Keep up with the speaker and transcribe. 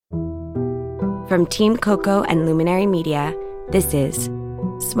From Team Coco and Luminary Media, this is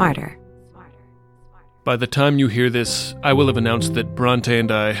Smartr. By the time you hear this, I will have announced that Brontë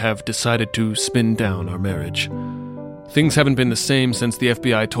and I have decided to spin down our marriage. Things haven't been the same since the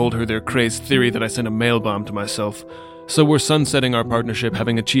FBI told her their crazed theory that I sent a mail bomb to myself, so we're sunsetting our partnership,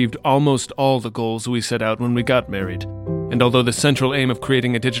 having achieved almost all the goals we set out when we got married. And although the central aim of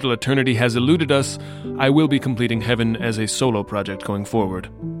creating a digital eternity has eluded us, I will be completing Heaven as a solo project going forward.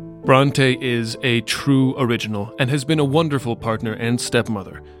 Brontë is a true original and has been a wonderful partner and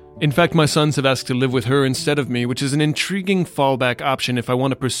stepmother. In fact, my sons have asked to live with her instead of me, which is an intriguing fallback option if I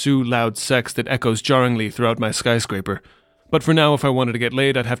want to pursue loud sex that echoes jarringly throughout my skyscraper. But for now, if I wanted to get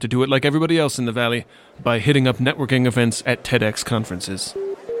laid, I'd have to do it like everybody else in the Valley, by hitting up networking events at TEDx conferences.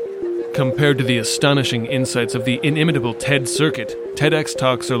 Compared to the astonishing insights of the inimitable TED circuit, TEDx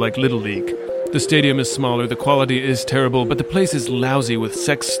talks are like Little League. The stadium is smaller, the quality is terrible, but the place is lousy with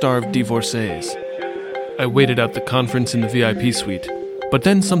sex-starved divorcees. I waited out the conference in the VIP suite. But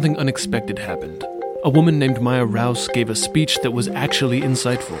then something unexpected happened. A woman named Maya Rauss gave a speech that was actually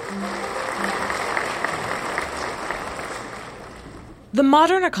insightful. The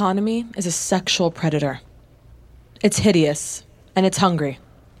modern economy is a sexual predator. It's hideous, and it's hungry.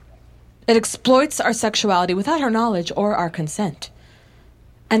 It exploits our sexuality without our knowledge or our consent.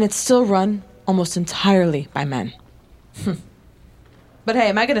 And it's still run almost entirely by men. But hey,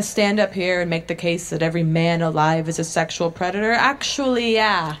 am I going to stand up here and make the case that every man alive is a sexual predator? Actually,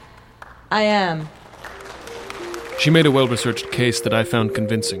 yeah, I am. She made a well-researched case that I found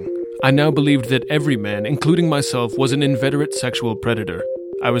convincing. I now believed that every man, including myself, was an inveterate sexual predator.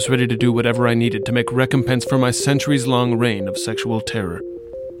 I was ready to do whatever I needed to make recompense for my centuries-long reign of sexual terror.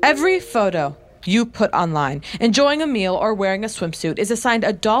 Every photo you put online, enjoying a meal or wearing a swimsuit, is assigned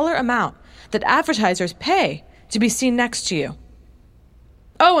a dollar amount that advertisers pay to be seen next to you.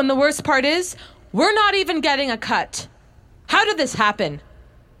 Oh, and the worst part is, we're not even getting a cut. How did this happen?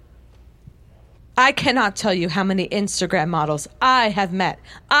 I cannot tell you how many Instagram models I have met,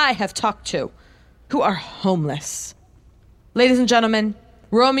 I have talked to, who are homeless. Ladies and gentlemen,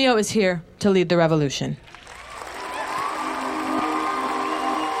 Romeo is here to lead the revolution.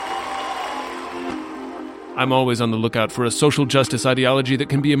 I'm always on the lookout for a social justice ideology that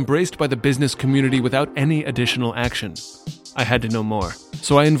can be embraced by the business community without any additional action. I had to know more,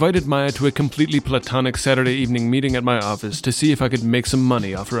 so I invited Maya to a completely platonic Saturday evening meeting at my office to see if I could make some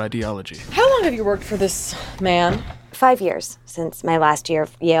money off her ideology. How long have you worked for this man? 5 years, since my last year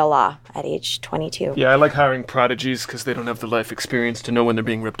of Yale Law at age 22. Yeah, I like hiring prodigies because they don't have the life experience to know when they're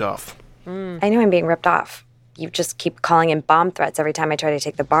being ripped off. I know I'm being ripped off. You just keep calling in bomb threats every time I try to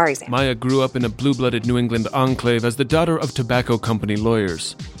take the bar exam. Maya grew up in a blue-blooded New England enclave as the daughter of tobacco company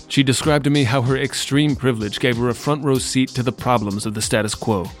lawyers. She described to me how her extreme privilege gave her a front-row seat to the problems of the status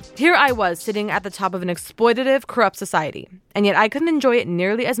quo. Here I was, sitting at the top of an exploitative, corrupt society, and yet I couldn't enjoy it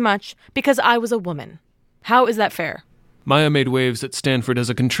nearly as much because I was a woman. How is that fair? Maya made waves at Stanford as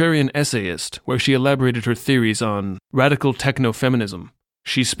a contrarian essayist, where she elaborated her theories on radical techno-feminism.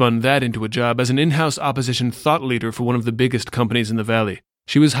 She spun that into a job as an in-house opposition thought leader for one of the biggest companies in the Valley.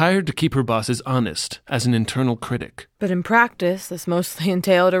 She was hired to keep her bosses honest, as an internal critic. But in practice, this mostly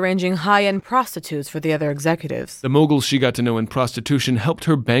entailed arranging high-end prostitutes for the other executives. The moguls she got to know in prostitution helped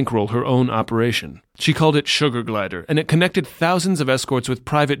her bankroll her own operation. She called it Sugar Glider, and it connected thousands of escorts with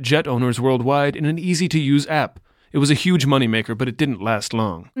private jet owners worldwide in an easy-to-use app. It was a huge moneymaker, but it didn't last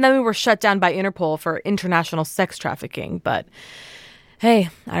long. And then we were shut down by Interpol for international sex trafficking, but hey,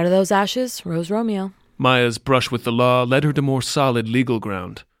 out of those ashes rose Romeo. Maya's brush with the law led her to more solid legal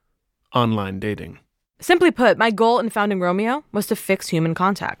ground. Online dating. Simply put, my goal in founding Romeo was to fix human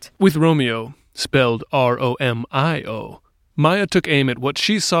contact. With Romeo, spelled R-O-M-I-O, Maya took aim at what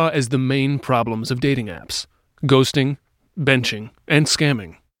she saw as the main problems of dating apps. Ghosting, benching, and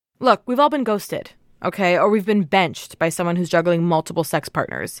scamming. Look, we've all been ghosted, okay? Or we've been benched by someone who's juggling multiple sex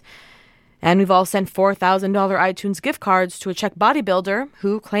partners. And we've all sent $4,000 iTunes gift cards to a Czech bodybuilder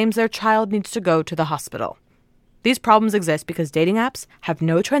who claims their child needs to go to the hospital. These problems exist because dating apps have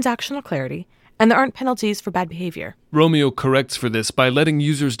no transactional clarity, and there aren't penalties for bad behavior. Romeo corrects for this by letting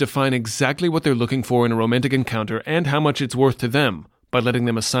users define exactly what they're looking for in a romantic encounter and how much it's worth to them, by letting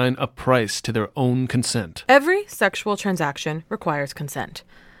them assign a price to their own consent. Every sexual transaction requires consent.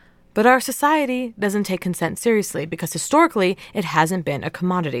 But our society doesn't take consent seriously because historically it hasn't been a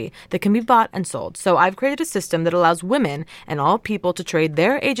commodity that can be bought and sold. So I've created a system that allows women and all people to trade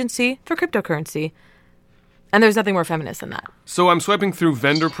their agency for cryptocurrency. And there's nothing more feminist than that. So I'm swiping through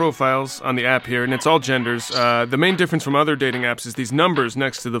vendor profiles on the app here, and it's all genders. The main difference from other dating apps is these numbers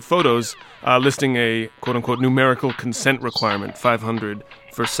next to the photos listing a quote-unquote numerical consent requirement, 500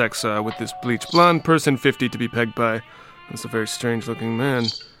 for sex with this bleached blonde person, 50 to be pegged by. That's a very strange-looking man.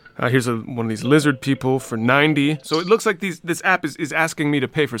 Here's one of these lizard people for 90. So it looks like this app is asking me to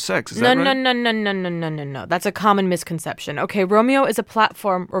pay for sex. Is that right? No. That's a common misconception. Okay, Romeo is a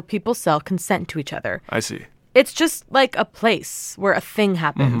platform where people sell consent to each other. I see. It's just like a place where a thing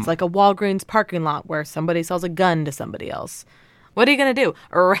happens, like a Walgreens parking lot where somebody sells a gun to somebody else. What are you going to do?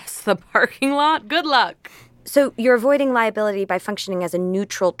 Arrest the parking lot? Good luck. So you're avoiding liability by functioning as a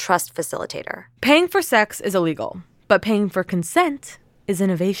neutral trust facilitator. Paying for sex is illegal, but paying for consent is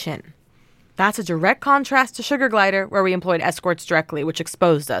innovation. That's a direct contrast to Sugar Glider, where we employed escorts directly, which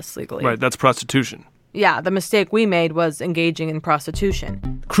exposed us legally. Right, that's prostitution. Yeah, the mistake we made was engaging in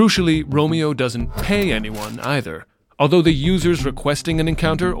prostitution. Crucially, Romeo doesn't pay anyone either. Although the users requesting an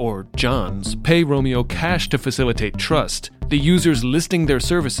encounter, or Johns, pay Romeo cash to facilitate trust, the users listing their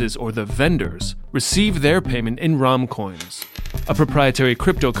services, or the vendors, receive their payment in ROM coins, a proprietary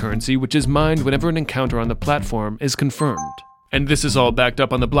cryptocurrency which is mined whenever an encounter on the platform is confirmed. And this is all backed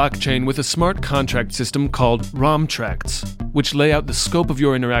up on the blockchain with a smart contract system called ROMtracts, which lay out the scope of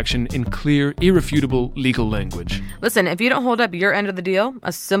your interaction in clear, irrefutable legal language. Listen, if you don't hold up your end of the deal,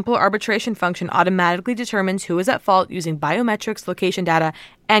 a simple arbitration function automatically determines who is at fault using biometrics, location data,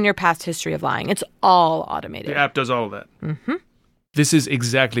 and your past history of lying. It's all automated. The app does all of that. This is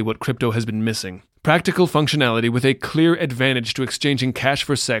exactly what crypto has been missing. Practical functionality with a clear advantage to exchanging cash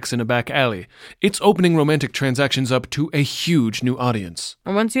for sex in a back alley. It's opening romantic transactions up to a huge new audience.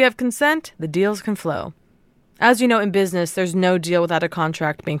 And once you have consent, the deals can flow. As you know, in business, there's no deal without a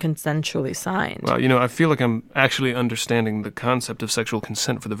contract being consensually signed. Well, I feel like I'm actually understanding the concept of sexual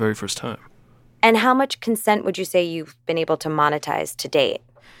consent for the very first time. And how much consent would you say you've been able to monetize to date?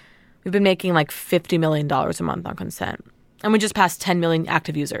 We've been making like $50 million a month on consent. And we just passed 10 million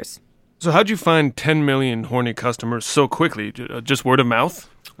active users. So how'd you find 10 million horny customers so quickly? Just word of mouth?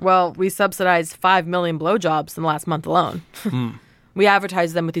 Well, we subsidized 5 million blowjobs in the last month alone. We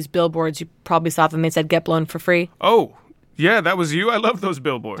advertised them with these billboards. You probably saw them. They said, get blown for free. Oh, yeah, that was you? I love those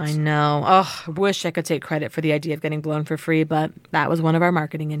billboards. I know. Oh, I wish I could take credit for the idea of getting blown for free, but that was one of our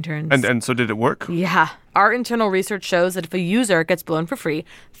marketing interns. And so did it work? Yeah. Our internal research shows that if a user gets blown for free,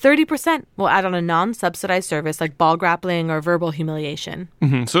 30% will add on a non-subsidized service like ball grappling or verbal humiliation.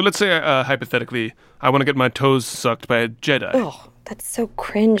 So let's say, hypothetically, I want to get my toes sucked by a Jedi. Oh, that's so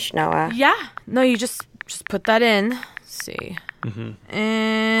cringe, Noah. Yeah. No, you just put that in. Let's see.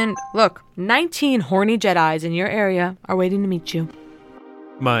 And look, 19 horny Jedis in your area are waiting to meet you.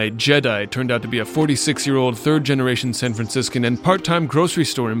 My Jedi turned out to be a 46-year-old third-generation San Franciscan and part-time grocery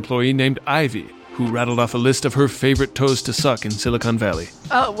store employee named Ivey, who rattled off a list of her favorite toes to suck in Silicon Valley.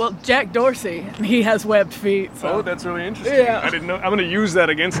 Oh, well, Jack Dorsey, he has webbed feet. So. Oh, that's really interesting. Yeah. I didn't know. I'm going to use that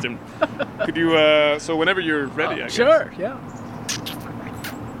against him. Could you, so whenever you're ready, I guess. Sure, yeah.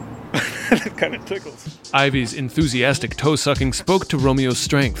 That kind of tickles. Ivey's enthusiastic toe-sucking spoke to Romeo's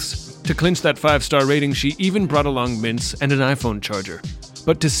strengths. To clinch that 5-star rating, she even brought along mints and an iPhone charger.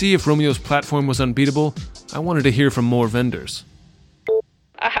 But to see if Romeo's platform was unbeatable, I wanted to hear from more vendors.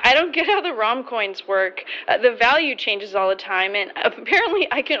 I don't get how the ROM coins work. The value changes all the time, and apparently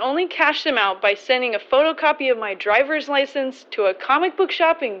I can only cash them out by sending a photocopy of my driver's license to a comic book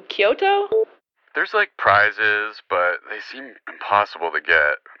shop in Kyoto. There's prizes, but they seem impossible to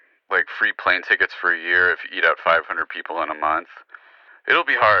get. Like free plane tickets for a year if you eat out 500 people in a month. It'll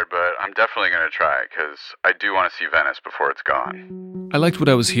be hard, but I'm definitely going to try, because I do want to see Venice before it's gone. I liked what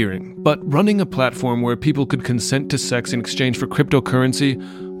I was hearing, but running a platform where people could consent to sex in exchange for cryptocurrency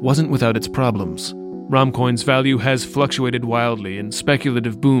wasn't without its problems. ROMcoin's value has fluctuated wildly in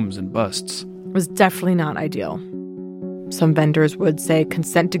speculative booms and busts. It was definitely not ideal. Some vendors would say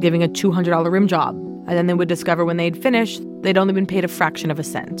consent to giving a $200 rim job, and then they would discover when they'd finished, they'd only been paid a fraction of a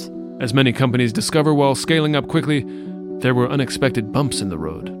cent. As many companies discover while scaling up quickly, there were unexpected bumps in the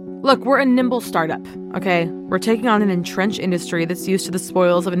road. Look, we're a nimble startup, okay? We're taking on an entrenched industry that's used to the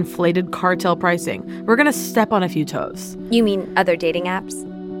spoils of inflated cartel pricing. We're gonna step on a few toes. You mean other dating apps?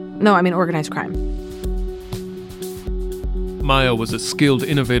 No, I mean organized crime. Maya was a skilled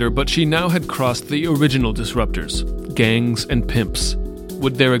innovator, but she now had crossed the original disruptors, gangs and pimps.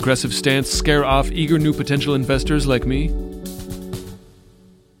 Would their aggressive stance scare off eager new potential investors like me?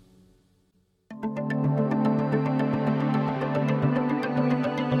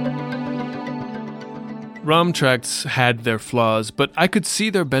 ROMtracts had their flaws, but I could see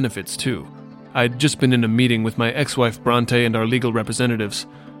their benefits too. I'd just been in a meeting with my ex-wife Brontë and our legal representatives.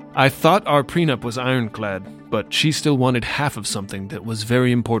 I thought our prenup was ironclad, but she still wanted half of something that was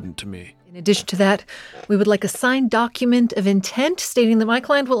very important to me. In addition to that, we would like a signed document of intent stating that my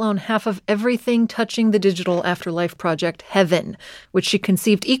client will own half of everything touching the digital afterlife project Heaven, which she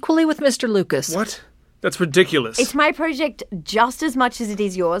conceived equally with Mr. Lucas. What? That's ridiculous. It's my project just as much as it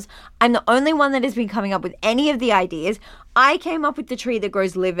is yours. I'm the only one that has been coming up with any of the ideas. I came up with the tree that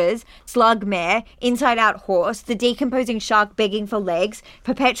grows livers, slug mare, inside-out horse, the decomposing shark begging for legs,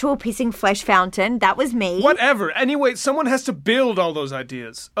 perpetual pissing flesh fountain. That was me. Whatever. Anyway, someone has to build all those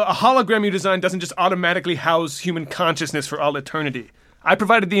ideas. A hologram you design doesn't just automatically house human consciousness for all eternity. I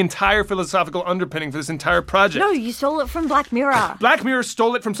provided the entire philosophical underpinning for this entire project. No, you stole it from Black Mirror. Black Mirror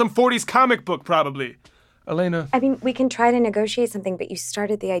stole it from some 40s comic book, probably. Elena. I mean, we can try to negotiate something, but you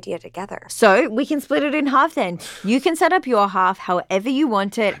started the idea together. So we can split it in half then. You can set up your half however you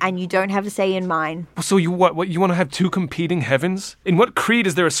want it, and you don't have a say in mine. So you what you want to have two competing heavens? In what creed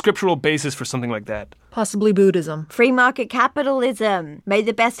is there a scriptural basis for something like that? Possibly Buddhism. Free market capitalism. May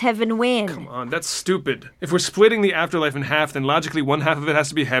the best heaven win. Come on, that's stupid. If we're splitting the afterlife in half, then logically one half of it has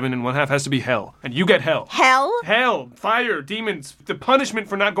to be heaven and one half has to be hell. And you get hell. Hell? Hell, fire, demons, the punishment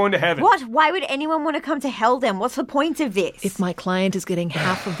for not going to heaven. What? Why would anyone want to come to hell then? What's the point of this? If my client is getting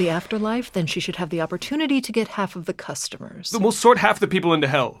half of the afterlife, then she should have the opportunity to get half of the customers. Then we'll sort half the people into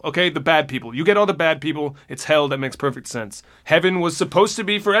hell, okay? The bad people. You get all the bad people, it's hell, that makes perfect sense. Heaven was supposed to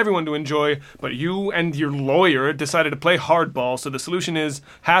be for everyone to enjoy, but you and your lawyer decided to play hardball, so the solution is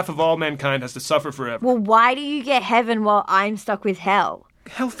half of all mankind has to suffer forever. Well, why do you get heaven while I'm stuck with hell?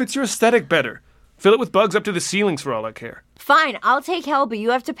 Hell fits your aesthetic better. Fill it with bugs up to the ceilings for all I care. Fine, I'll take hell, but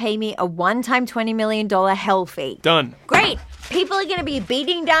you have to pay me a one-time $20 million hell fee. Done. Great! People are going to be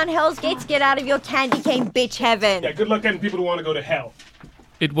beating down Hell's Gates. Get out of your candy cane bitch heaven. Yeah, good luck getting people to want to go to hell.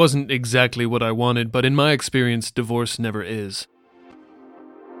 It wasn't exactly what I wanted, but in my experience, divorce never is.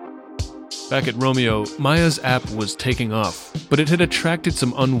 Back at Romeo, Maya's app was taking off, but it had attracted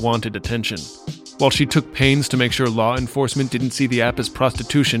some unwanted attention. While she took pains to make sure law enforcement didn't see the app as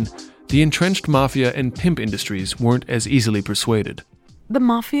prostitution, the entrenched mafia and pimp industries weren't as easily persuaded. The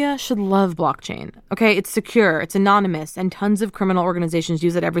mafia should love blockchain. Okay, it's secure, it's anonymous, and tons of criminal organizations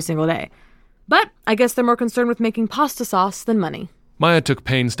use it every single day. But I guess they're more concerned with making pasta sauce than money. Maya took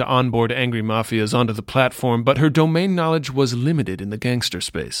pains to onboard angry mafias onto the platform, but her domain knowledge was limited in the gangster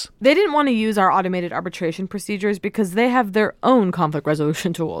space. They didn't want to use our automated arbitration procedures because they have their own conflict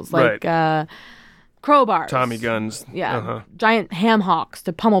resolution tools, like crowbars. Tommy guns. Yeah, giant ham hocks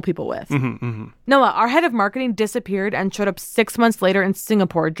to pummel people with. Noah, our head of marketing disappeared and showed up 6 months later in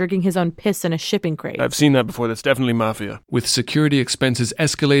Singapore drinking his own piss in a shipping crate. I've seen that before. That's definitely mafia. With security expenses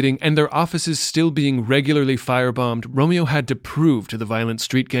escalating and their offices still being regularly firebombed, Romeo had to prove to the violent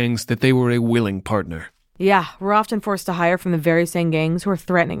street gangs that they were a willing partner. Yeah, we're often forced to hire from the very same gangs who are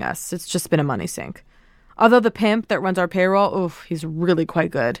threatening us. It's just been a money sink. Although the pimp that runs our payroll, he's really quite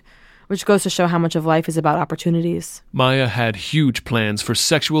good. Which goes to show how much of life is about opportunities. Maya had huge plans for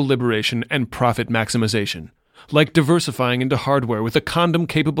sexual liberation and profit maximization, like diversifying into hardware with a condom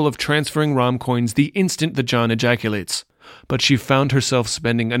capable of transferring ROM coins the instant the John ejaculates. But she found herself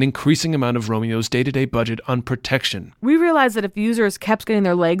spending an increasing amount of Romeo's day-to-day budget on protection. We realized that if users kept getting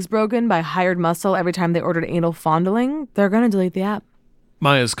their legs broken by hired muscle every time they ordered anal fondling, they're going to delete the app.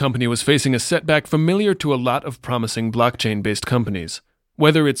 Maya's company was facing a setback familiar to a lot of promising blockchain-based companies.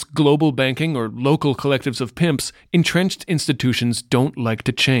 Whether it's global banking or local collectives of pimps, entrenched institutions don't like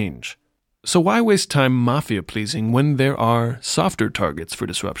to change. So why waste time mafia-pleasing when there are softer targets for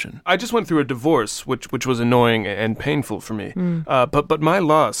disruption? I just went through a divorce, which was annoying and painful for me. But my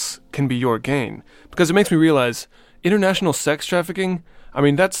loss can be your gain, because it makes me realize international sex trafficking,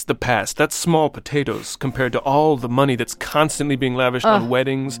 that's the past. That's small potatoes compared to all the money that's constantly being lavished on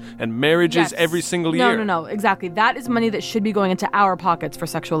weddings and marriages every single year. No, exactly. That is money that should be going into our pockets for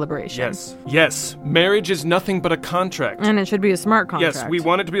sexual liberation. Yes. Marriage is nothing but a contract. And it should be a smart contract. Yes, we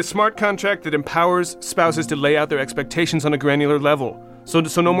want it to be a smart contract that empowers spouses to lay out their expectations on a granular level. So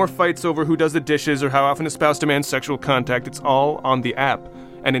no more fights over who does the dishes or how often a spouse demands sexual contact. It's all on the app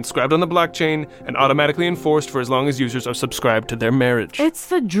and inscribed on the blockchain and automatically enforced for as long as users are subscribed to their marriage. It's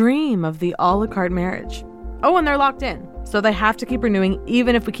the dream of the a la carte marriage. Oh, and they're locked in, so they have to keep renewing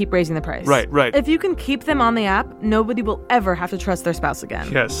even if we keep raising the price. Right. If you can keep them on the app, nobody will ever have to trust their spouse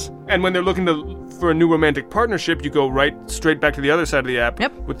again. Yes. And when they're looking for a new romantic partnership, you go straight back to the other side of the app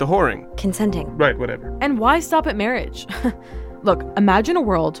with the whoring. Consenting. Right, whatever. And why stop at marriage? Look, imagine a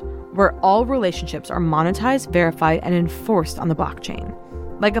world where all relationships are monetized, verified, and enforced on the blockchain.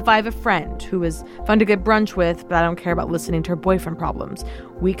 Like if I have a friend who is fun to get brunch with, but I don't care about listening to her boyfriend problems,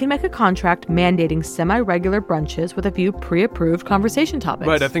 we can make a contract mandating semi-regular brunches with a few pre-approved conversation topics.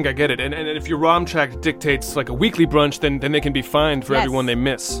 Right, I think I get it. And if your ROM track dictates like a weekly brunch, then they can be fined for everyone they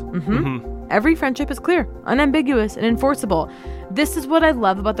miss. Every friendship is clear, unambiguous, and enforceable. This is what I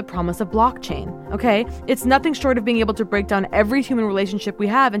love about the promise of blockchain, okay? It's nothing short of being able to break down every human relationship we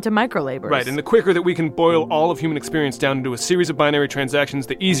have into micro-labors. Right, and the quicker that we can boil all of human experience down into a series of binary transactions,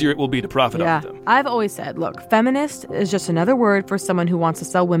 the easier it will be to profit off of them. I've always said, look, feminist is just another word for someone who wants to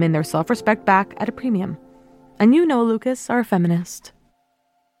sell women their self-respect back at a premium. And you, Noa Lukas, are a feminist.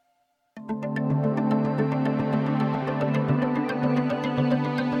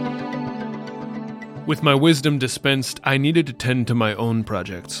 With my wisdom dispensed, I needed to tend to my own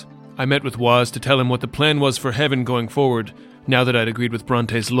projects. I met with Waz to tell him what the plan was for Heaven going forward, now that I'd agreed with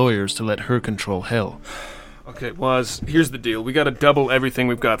Brontë's lawyers to let her control Hell. Okay, Waz, here's the deal. We gotta double everything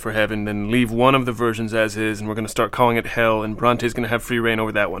we've got for Heaven, then leave one of the versions as is, and we're gonna start calling it Hell, and Brontë's gonna have free reign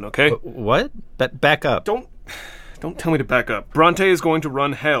over that one, okay? What? Back up. Don't tell me to back up. Brontë is going to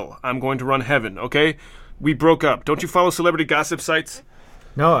run Hell. I'm going to run Heaven, okay? We broke up. Don't you follow celebrity gossip sites?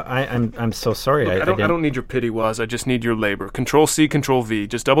 No, I'm so sorry. Look, I don't need your pity, Waz. I just need your labor. Control-C, Control-V.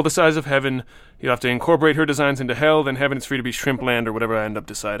 Just double the size of Heaven. You have to incorporate her designs into Hell, then Heaven is free to be Shrimp Land or whatever I end up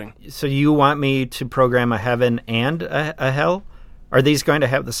deciding. So you want me to program a Heaven and a Hell? Are these going to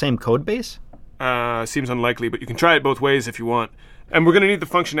have the same code base? Seems unlikely, but you can try it both ways if you want. And we're going to need the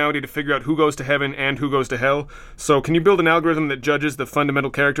functionality to figure out who goes to Heaven and who goes to Hell. So can you build an algorithm that judges the fundamental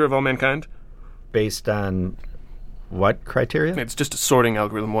character of all mankind? Based on what criteria? It's just a sorting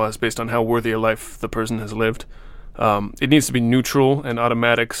algorithm, was based on how worthy a life the person has lived. It needs to be neutral and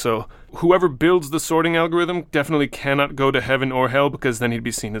automatic, so whoever builds the sorting algorithm definitely cannot go to Heaven or Hell, because then he'd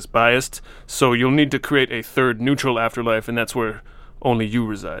be seen as biased. So you'll need to create a third neutral afterlife, and that's where only you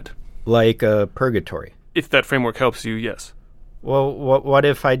reside. Like a purgatory? If that framework helps you, yes. Well, what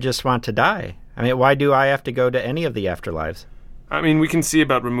if I just want to die? I mean, why do I have to go to any of the afterlives? I mean, we can see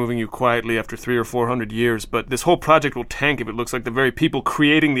about removing you quietly after 300 or 400 years, but this whole project will tank if it looks like the very people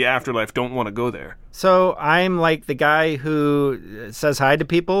creating the afterlife don't want to go there. So I'm like the guy who says hi to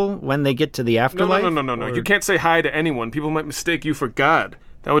people when they get to the afterlife? No. You can't say hi to anyone. People might mistake you for God.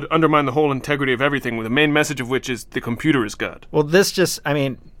 That would undermine the whole integrity of everything, the main message of which is the computer is God. Well, this just, I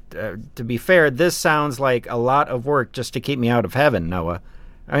mean, to be fair, this sounds like a lot of work just to keep me out of heaven, Noah.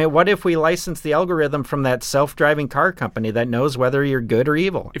 I mean, what if we license the algorithm from that self-driving car company that knows whether you're good or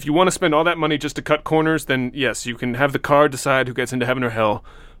evil? If you want to spend all that money just to cut corners, then yes, you can have the car decide who gets into heaven or hell.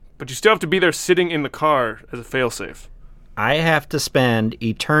 But you still have to be there sitting in the car as a failsafe. I have to spend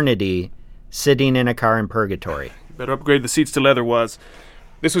eternity sitting in a car in purgatory. You better upgrade the seats to leather, Waz.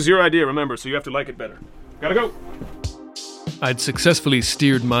 This was your idea, remember, so you have to like it better. Gotta go! I'd successfully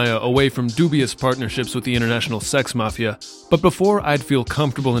steered Maya away from dubious partnerships with the international sex mafia, but before I'd feel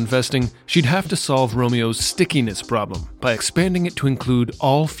comfortable investing, she'd have to solve Romio's stickiness problem by expanding it to include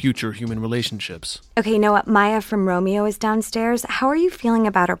all future human relationships. Okay, Noah, Maya from Romeo is downstairs. How are you feeling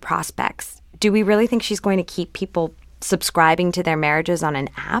about her prospects? Do we really think she's going to keep people subscribing to their marriages on an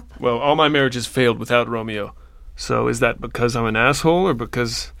app? Well, all my marriages failed without Romeo. So is that because I'm an asshole or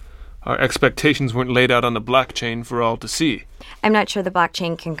because our expectations weren't laid out on the blockchain for all to see? I'm not sure the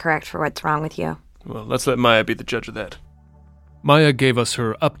blockchain can correct for what's wrong with you. Well, let's let Maya be the judge of that. Maya gave us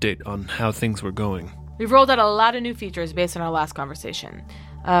her update on how things were going. We've rolled out a lot of new features based on our last conversation.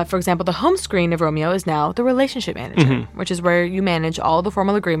 For example, the home screen of Romeo is now the relationship manager, which is where you manage all the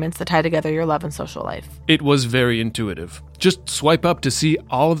formal agreements that tie together your love and social life. It was very intuitive. Just swipe up to see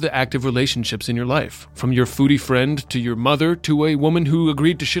all of the active relationships in your life, from your foodie friend to your mother to a woman who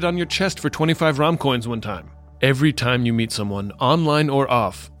agreed to shit on your chest for 25 ROM coins one time. Every time you meet someone, online or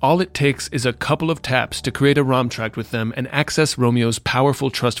off, all it takes is a couple of taps to create a ROM tract with them and access Romeo's powerful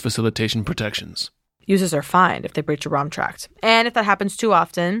trust facilitation protections. Users are fined if they breach a ROM tract. And if that happens too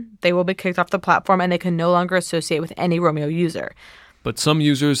often, they will be kicked off the platform and they can no longer associate with any Romeo user. But some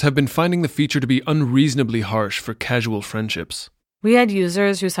users have been finding the feature to be unreasonably harsh for casual friendships. We had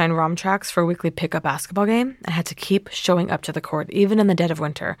users who signed ROM tracks for a weekly pickup basketball game and had to keep showing up to the court, even in the dead of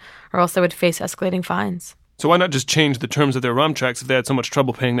winter, or else they would face escalating fines. So why not just change the terms of their ROM tracks if they had so much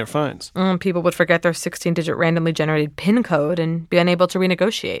trouble paying their fines? People would forget their 16-digit randomly generated PIN code and be unable to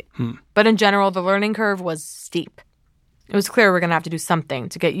renegotiate. But in general, the learning curve was steep. It was clear we're going to have to do something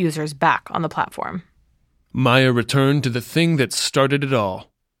to get users back on the platform. Maya returned to the thing that started it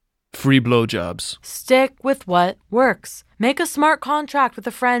all. Free blowjobs. Stick with what works. Make a smart contract with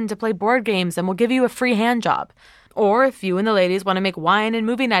a friend to play board games and we'll give you a free hand job. Or if you and the ladies want to make wine and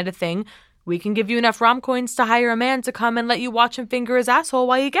movie night a thing, We can give you enough rom coins to hire a man to come and let you watch him finger his asshole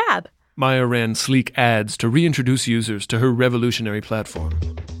while you gab. Maya ran sleek ads to reintroduce users to her revolutionary platform.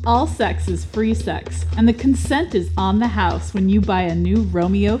 All sex is free sex, and the consent is on the house when you buy a new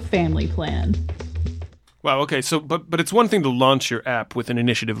Romeo family plan. Wow, okay, so, but it's one thing to launch your app with an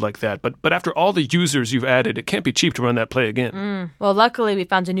initiative like that, but after all the users you've added, it can't be cheap to run that play again. Well, luckily, we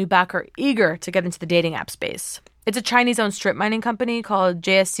found a new backer eager to get into the dating app space. It's a Chinese-owned strip mining company called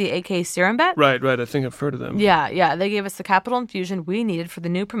JSC, aka Serumbet. Right, I think I've heard of them. Yeah, they gave us the capital infusion we needed for the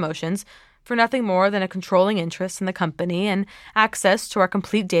new promotions for nothing more than a controlling interest in the company and access to our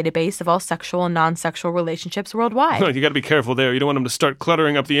complete database of all sexual and non-sexual relationships worldwide. You gotta be careful there. You don't want them to start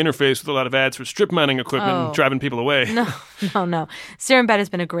cluttering up the interface with a lot of ads for strip mining equipment and driving people away. No. Serumbet has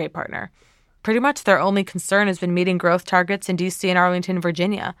been a great partner. Pretty much their only concern has been meeting growth targets in D.C. and Arlington,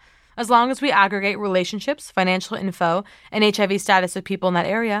 Virginia. As long as we aggregate relationships, financial info, and HIV status of people in that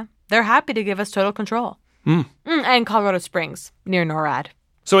area, they're happy to give us total control. And Colorado Springs, near NORAD.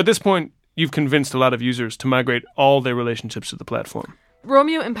 So at this point, you've convinced a lot of users to migrate all their relationships to the platform.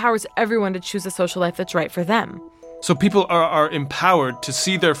 Romeo empowers everyone to choose a social life that's right for them. So people are empowered to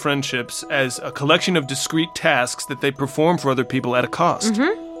see their friendships as a collection of discrete tasks that they perform for other people at a cost.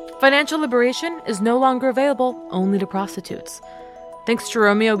 Financial liberation is no longer available only to prostitutes. Thanks to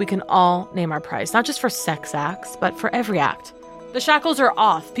Romeo, we can all name our price, not just for sex acts, but for every act. The shackles are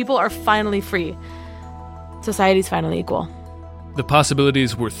off. People are finally free. Society's finally equal. The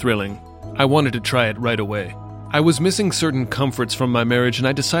possibilities were thrilling. I wanted to try it right away. I was missing certain comforts from my marriage, and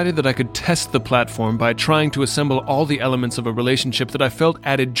I decided that I could test the platform by trying to assemble all the elements of a relationship that I felt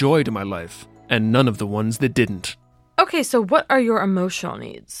added joy to my life, and none of the ones that didn't. Okay, so what are your emotional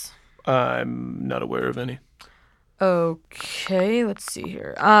needs? I'm not aware of any. Okay, let's see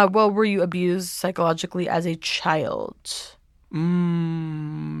here. Well, were you abused psychologically as a child? I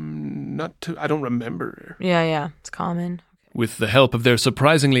don't remember. Yeah, it's common. With the help of their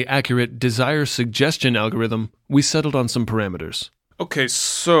surprisingly accurate desire suggestion algorithm, we settled on some parameters. Okay,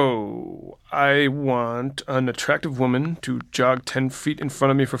 so I want an attractive woman to jog 10 feet in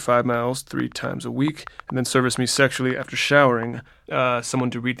front of me for 5 miles 3 times a week, and then service me sexually after showering. Someone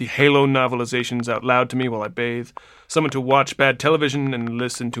to read the Halo novelizations out loud to me while I bathe. Someone to watch bad television and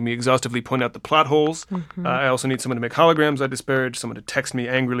listen to me exhaustively point out the plot holes. I also need someone to make holograms I disparage, someone to text me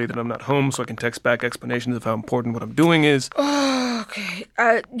angrily that I'm not home so I can text back explanations of how important what I'm doing is. Okay.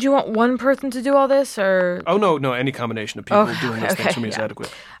 Do you want one person to do all this, or...? Oh, no, any combination of people doing those things for me is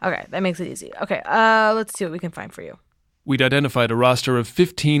adequate. Okay, that makes it easy. Okay, let's see what we can find for you. We'd identified a roster of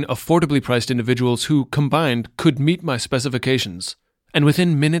 15 affordably priced individuals who, combined, could meet my specifications. And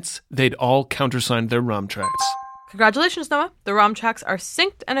within minutes, they'd all countersigned their ROM tracks. Congratulations, Noah. The ROM tracks are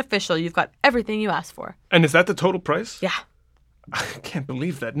synced and official. You've got everything you asked for. And is that the total price? Yeah. I can't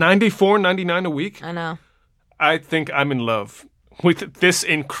believe that. $94.99 a week? I know. I think I'm in love with this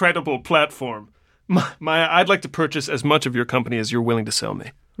incredible platform. Maya, I'd like to purchase as much of your company as you're willing to sell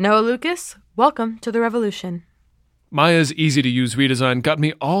me. Noa Lukas, welcome to the revolution. Maya's easy-to-use redesign got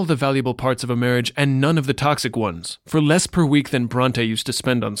me all the valuable parts of a marriage and none of the toxic ones, for less per week than Brontë used to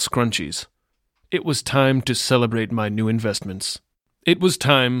spend on scrunchies. It was time to celebrate my new investments. It was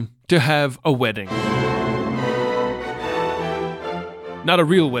time to have a wedding. Not a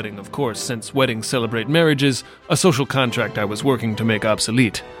real wedding, of course, since weddings celebrate marriages, a social contract I was working to make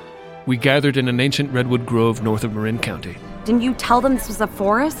obsolete. We gathered in an ancient redwood grove north of Marin County. Didn't you tell them this was a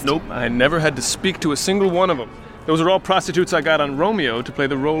forest? Nope, I never had to speak to a single one of them. Those are all prostitutes I got on Romeo to play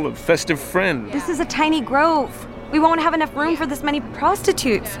the role of festive friend. This is a tiny grove. We won't have enough room for this many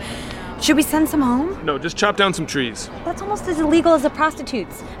prostitutes. Should we send some home? No, just chop down some trees. That's almost as illegal as the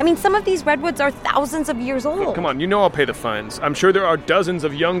prostitutes. I mean, some of these redwoods are thousands of years old. Look, come on, you know I'll pay the fines. I'm sure there are dozens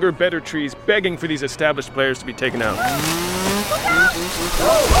of younger, better trees begging for these established players to be taken out.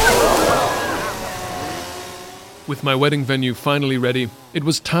 With my wedding venue finally ready, it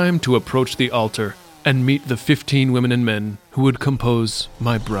was time to approach the altar and meet the 15 women and men who would compose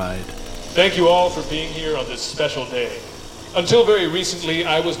my bride. Thank you all for being here on this special day. Until very recently,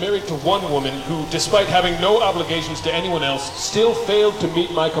 I was married to one woman who, despite having no obligations to anyone else, still failed to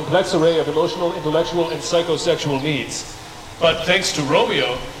meet my complex array of emotional, intellectual, and psychosexual needs. But thanks to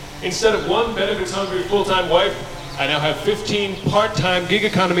Romeo, instead of one benefits-hungry full-time wife, I now have 15 part-time gig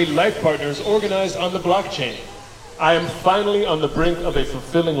economy life partners organized on the blockchain. I am finally on the brink of a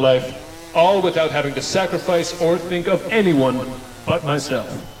fulfilling life, all without having to sacrifice or think of anyone but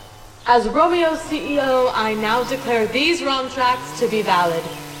myself. As Romeo's CEO, I now declare these ROM tracks to be valid.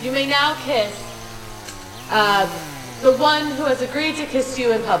 You may now kiss the one who has agreed to kiss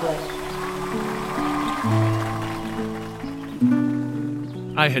you in public.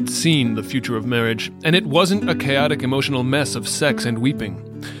 I had seen the future of marriage, and it wasn't a chaotic emotional mess of sex and weeping.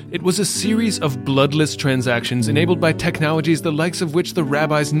 It was a series of bloodless transactions enabled by technologies the likes of which the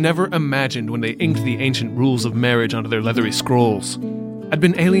rabbis never imagined when they inked the ancient rules of marriage onto their leathery scrolls. I'd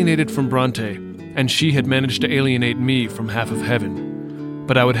been alienated from Brontë, and she had managed to alienate me from half of heaven.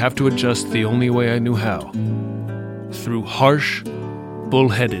 But I would have to adjust the only way I knew how. Through harsh,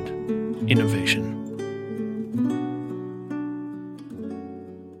 bullheaded innovation.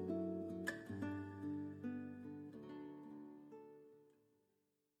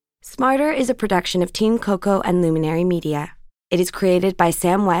 Smartr is a production of Team Coco and Luminary Media. It is created by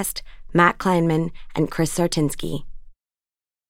Sam West, Matt Klinman, and Chris Sartinsky.